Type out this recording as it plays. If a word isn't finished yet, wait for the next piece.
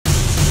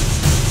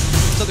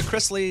So the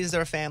Chrisleys,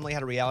 they're a family,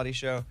 had a reality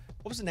show.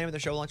 What was the name of the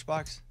show,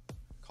 Lunchbox?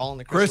 Calling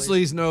the Chrisleys?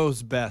 Chrisley's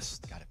knows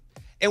best. Got it.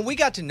 And we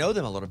got to know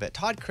them a little bit.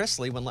 Todd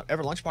Chrisley,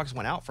 whenever Lunchbox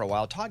went out for a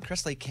while, Todd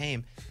Chrisley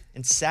came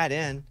and sat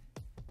in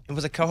and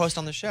was a co-host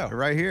on the show.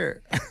 Right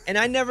here. And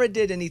I never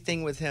did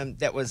anything with him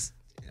that was,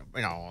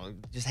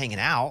 just hanging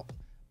out.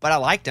 But I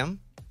liked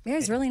him. Yeah,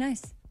 he's really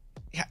nice.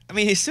 Yeah, I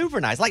mean, he's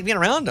super nice. I like being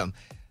around him.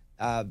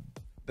 It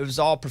was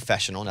all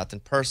professional, nothing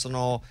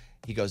personal.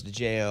 He goes to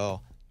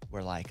jail.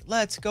 We're like,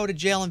 let's go to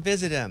jail and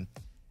visit him.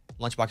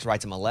 Lunchbox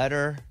writes him a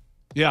letter.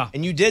 Yeah.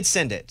 And you did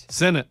send it.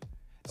 Send it.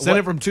 Send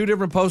it from 2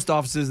 different post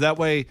offices. That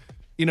way,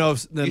 you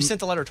sent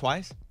the letter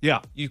twice?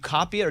 Yeah. You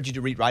copy it or did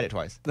you rewrite it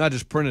twice? No, I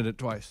just printed it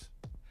twice.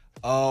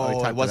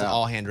 Oh, it wasn't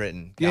all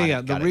handwritten.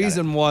 The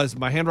reason was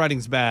my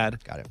handwriting's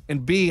bad. Got it.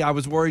 And B, I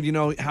was worried,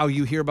 how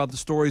you hear about the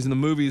stories in the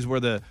movies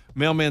where the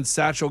mailman's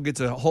satchel gets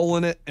a hole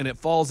in it and it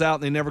falls out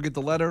and they never get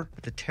the letter.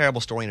 It's a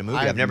terrible story in a movie.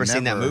 I've never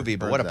seen that movie,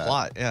 but what a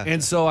plot. Yeah.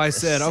 And so I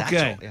said,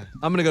 okay,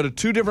 I'm going to go to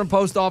 2 different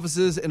post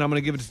offices and I'm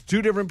going to give it to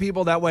 2 different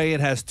people. That way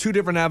it has 2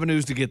 different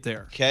avenues to get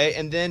there. Okay,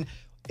 and then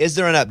is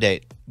there an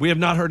update? We have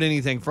not heard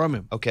anything from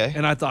him. Okay.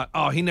 And I thought,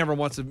 he never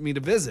wants me to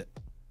visit.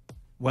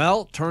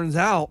 Well, turns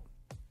out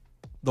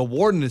the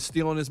warden is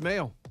stealing his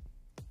mail.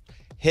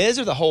 His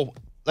or the whole,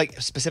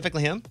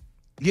 specifically him?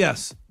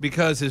 Yes,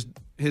 because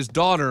his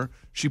daughter,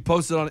 she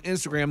posted on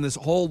Instagram this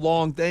whole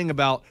long thing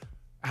about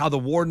how the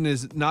warden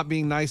is not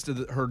being nice to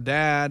her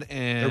dad.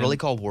 And they're really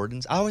called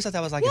wardens? I always thought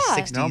that was like a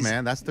 60s. No,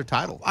 man, that's their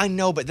title. I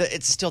know, but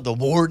it's still the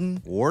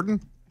warden.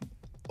 Warden?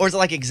 Or is it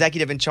like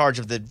executive in charge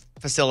of the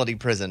facility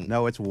prison?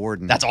 No, it's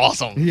warden. That's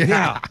awesome.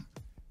 Yeah.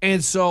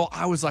 And so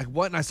I was like,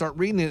 what? And I start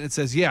reading it, and it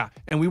says, yeah.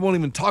 And we won't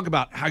even talk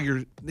about how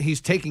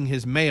he's taking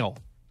his mail.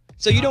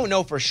 So you don't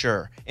know for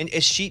sure. And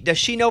does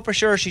she know for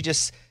sure, or is she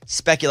just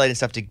speculating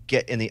stuff to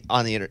get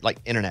on the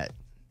internet?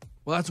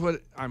 Well, that's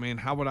what,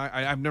 how would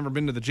I've never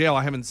been to the jail.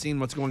 I haven't seen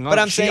what's going on. But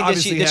I'm saying,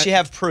 does she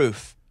have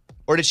proof?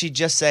 Or did she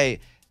just say?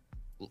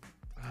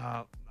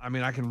 I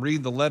can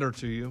read the letter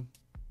to you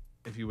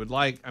if you would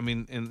like.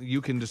 And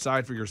you can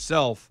decide for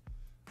yourself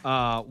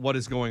what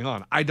is going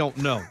on. I don't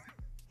know.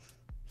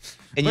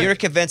 And you're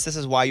convinced this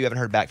is why you haven't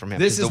heard back from him?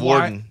 This is the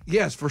warden.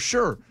 Yes, for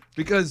sure.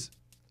 Because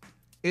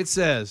it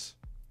says,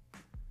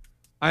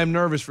 I am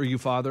nervous for you,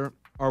 Father.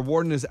 Our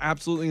warden is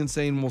absolutely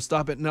insane and will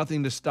stop at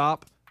nothing to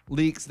stop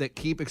leaks that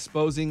keep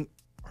exposing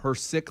her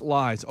sick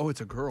lies. Oh, it's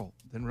a girl.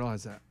 Didn't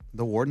realize that.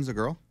 The warden's a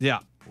girl? Yeah.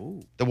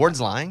 Ooh. The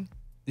warden's lying?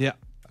 Yeah.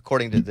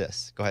 According to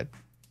this. Go ahead.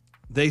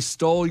 They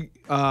stole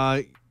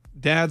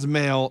Dad's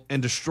mail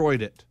and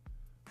destroyed it.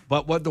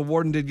 But what the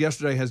warden did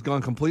yesterday has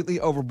gone completely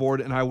overboard,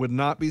 and I would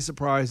not be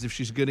surprised if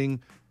she's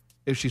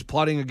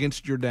plotting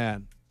against your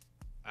dad.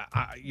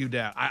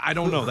 I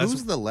don't know.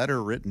 Who's the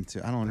letter written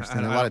to? I don't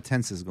understand. A lot of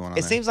tenses going on.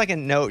 It seems like a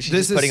note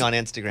she's putting on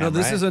Instagram. No,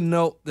 this right? is a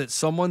note that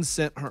someone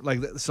sent her.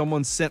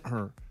 Someone sent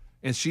her,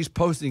 and she's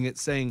posting it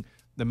saying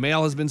the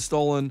mail has been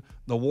stolen.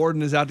 The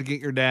warden is out to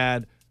get your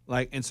dad.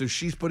 And so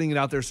she's putting it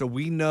out there so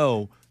we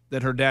know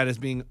that her dad is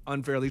being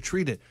unfairly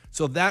treated.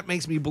 So that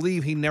makes me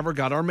believe he never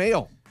got our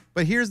mail.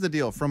 But here's the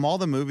deal. From all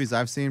the movies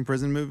I've seen,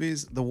 prison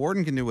movies, the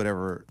warden can do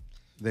whatever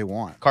they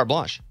want. Carte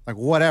blanche.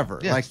 Whatever.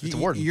 Yeah, it's the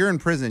warden. You're in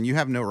prison. You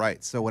have no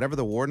rights. So whatever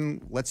the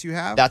warden lets you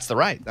have. That's the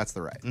right. That's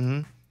the right.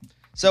 Mm-hmm.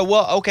 So,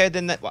 okay,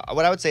 then what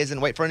I would say is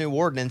then wait for a new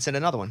warden and send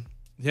another one.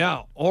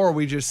 Yeah. Or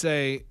we just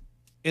say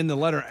in the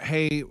letter,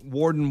 hey,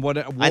 warden,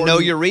 I know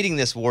you're reading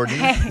this, warden.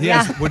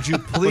 Yes. Would you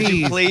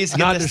please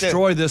not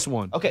destroy this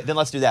one? Okay, then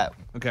let's do that.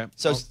 Okay.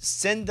 So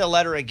send the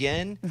letter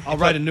again. I'll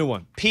write a new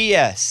one.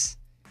 P.S.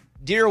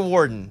 Dear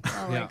warden.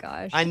 Oh, my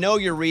gosh. I know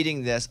you're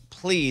reading this.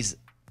 Please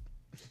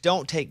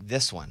don't take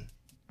this one.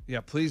 Yeah,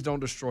 please don't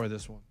destroy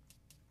this one.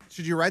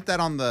 Should you write that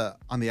on the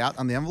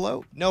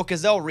envelope? No,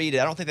 because they'll read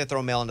it. I don't think they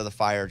throw mail into the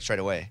fire straight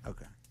away.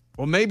 Okay.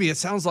 Well, maybe it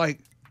sounds like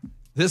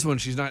this one.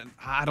 She's not.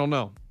 I don't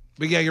know.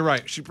 But yeah, you're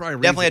right. She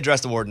probably definitely address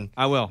the warden.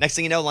 I will. Next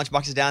thing you know,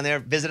 Lunchbox is down there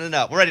visiting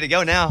up. We're ready to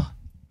go now.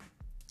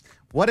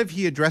 What if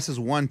he addresses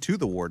one to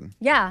the warden?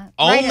 Yeah.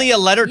 Only a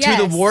letter to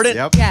the warden?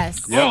 Yep.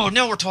 Yes. Oh,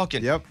 now we're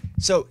talking. Yep.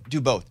 So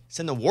do both.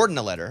 Send the warden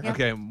a letter. Yep.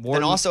 Okay. Warden.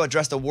 And also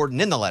address the warden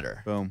in the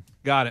letter. Boom.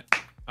 Got it.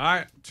 All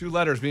right. 2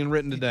 letters being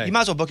written today. You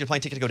might as well book your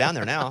plane ticket to go down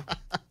there now.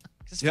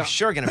 This is for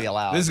sure going to be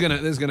allowed. This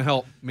is gonna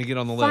help me get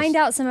on the list. Find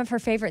out some of her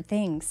favorite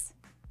things.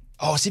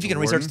 Oh, see if you can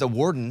research the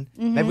warden.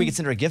 Mm-hmm. Maybe we can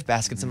send her a gift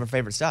basket, some of her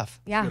favorite stuff.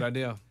 Yeah. Good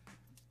idea.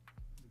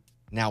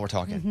 Now we're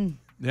talking.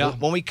 Mm-hmm. Yeah.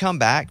 When we come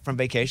back from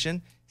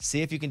vacation,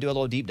 see if you can do a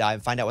little deep dive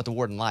and find out what the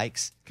warden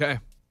likes. Okay.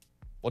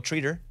 We'll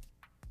treat her.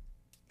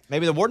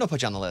 Maybe the warden will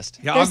put you on the list.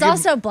 Yeah, There's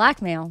also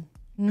blackmail.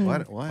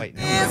 What? Wait,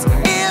 no.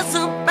 It's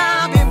a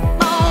Bobby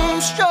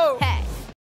Bones show.